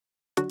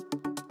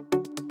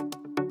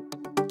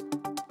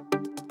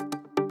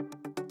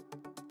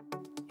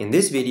In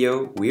this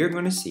video, we are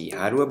going to see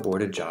how to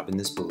abort a job in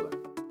the Spooler.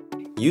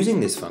 Using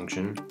this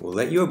function will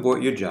let you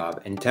abort your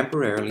job and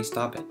temporarily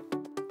stop it.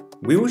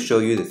 We will show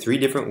you the 3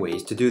 different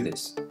ways to do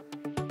this.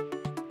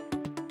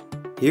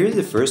 Here is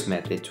the first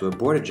method to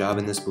abort a job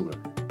in the Spooler.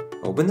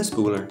 Open the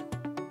Spooler,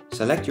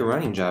 select your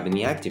running job in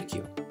the active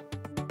queue.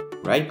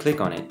 Right-click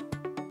on it.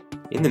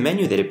 In the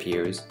menu that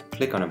appears,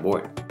 click on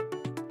Abort.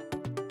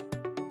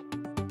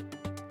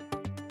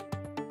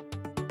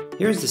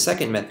 Here is the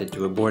second method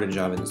to abort a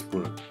job in the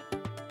Spooler.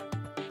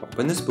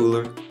 Open the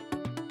Spooler,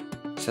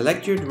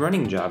 select your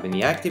running job in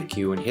the active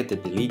queue and hit the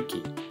Delete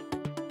key.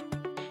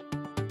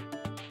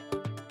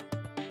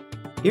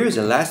 Here is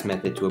the last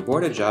method to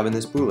abort a job in the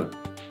Spooler.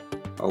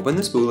 Open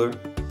the Spooler,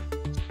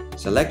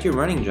 select your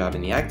running job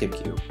in the active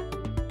queue,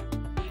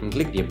 and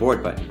click the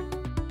Abort button.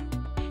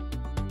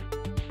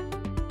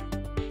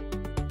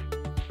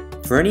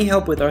 For any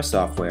help with our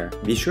software,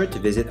 be sure to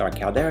visit our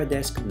Caldera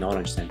Desk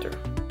Knowledge Center.